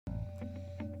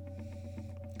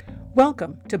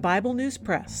Welcome to Bible News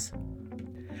Press.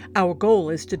 Our goal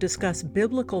is to discuss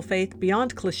biblical faith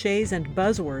beyond cliches and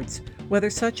buzzwords, whether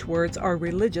such words are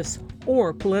religious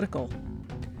or political.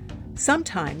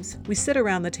 Sometimes we sit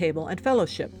around the table and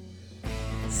fellowship.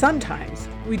 Sometimes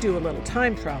we do a little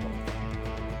time travel.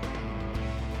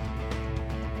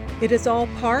 It is all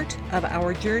part of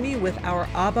our journey with our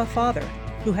Abba Father,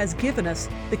 who has given us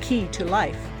the key to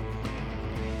life.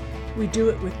 We do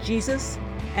it with Jesus,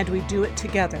 and we do it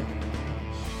together.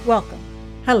 Welcome.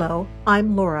 Hello,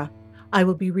 I'm Laura. I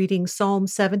will be reading Psalm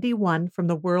 71 from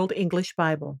the World English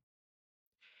Bible.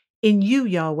 In you,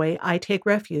 Yahweh, I take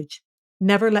refuge.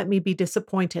 Never let me be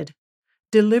disappointed.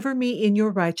 Deliver me in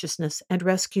your righteousness and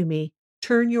rescue me.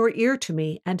 Turn your ear to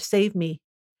me and save me.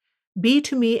 Be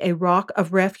to me a rock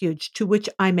of refuge to which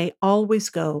I may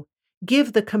always go.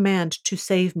 Give the command to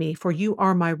save me, for you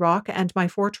are my rock and my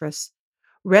fortress.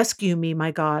 Rescue me, my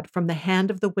God, from the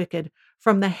hand of the wicked,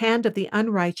 from the hand of the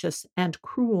unrighteous and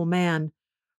cruel man.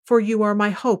 For you are my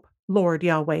hope, Lord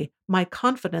Yahweh, my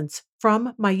confidence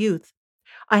from my youth.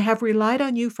 I have relied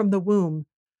on you from the womb.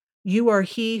 You are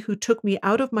he who took me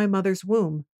out of my mother's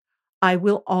womb. I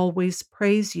will always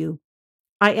praise you.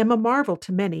 I am a marvel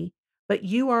to many, but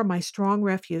you are my strong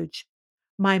refuge.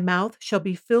 My mouth shall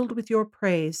be filled with your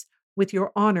praise, with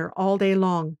your honor all day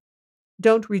long.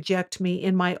 Don't reject me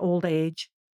in my old age.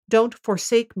 Don't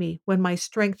forsake me when my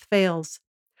strength fails.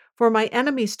 For my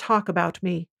enemies talk about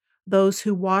me. Those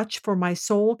who watch for my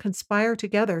soul conspire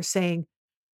together, saying,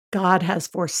 God has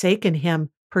forsaken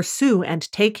him. Pursue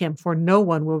and take him, for no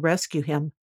one will rescue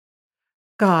him.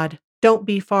 God, don't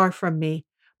be far from me.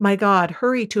 My God,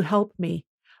 hurry to help me.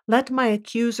 Let my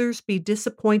accusers be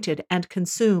disappointed and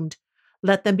consumed.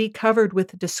 Let them be covered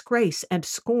with disgrace and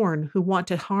scorn who want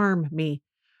to harm me.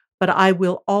 But I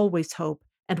will always hope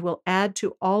and will add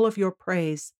to all of your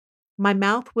praise. My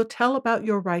mouth will tell about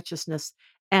your righteousness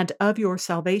and of your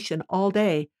salvation all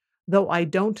day, though I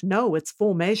don't know its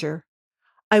full measure.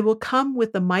 I will come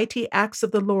with the mighty acts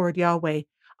of the Lord Yahweh.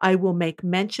 I will make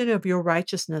mention of your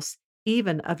righteousness,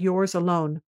 even of yours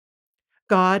alone.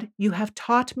 God, you have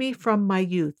taught me from my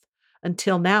youth.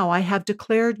 Until now I have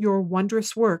declared your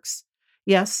wondrous works.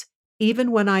 Yes,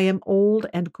 even when I am old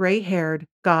and gray-haired,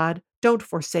 God, don't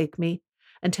forsake me,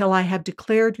 until I have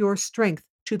declared your strength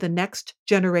to the next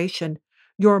generation,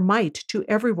 your might to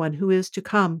everyone who is to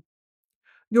come.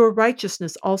 Your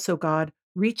righteousness also, God,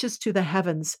 reaches to the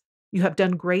heavens. You have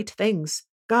done great things.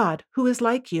 God, who is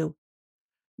like you?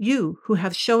 You, who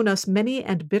have shown us many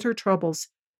and bitter troubles,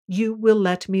 you will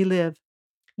let me live.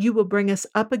 You will bring us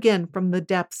up again from the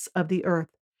depths of the earth.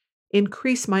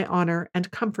 Increase my honor and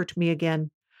comfort me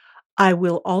again. I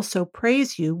will also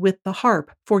praise you with the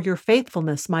harp for your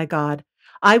faithfulness, my God.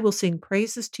 I will sing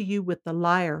praises to you with the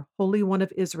lyre, Holy One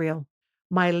of Israel.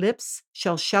 My lips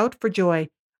shall shout for joy.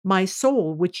 My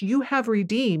soul, which you have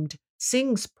redeemed,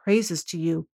 sings praises to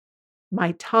you.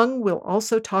 My tongue will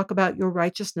also talk about your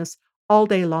righteousness all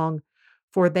day long,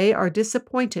 for they are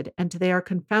disappointed and they are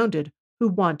confounded who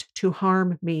want to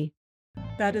harm me.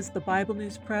 That is the Bible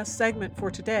News Press segment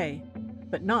for today,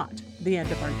 but not the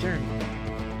end of our journey.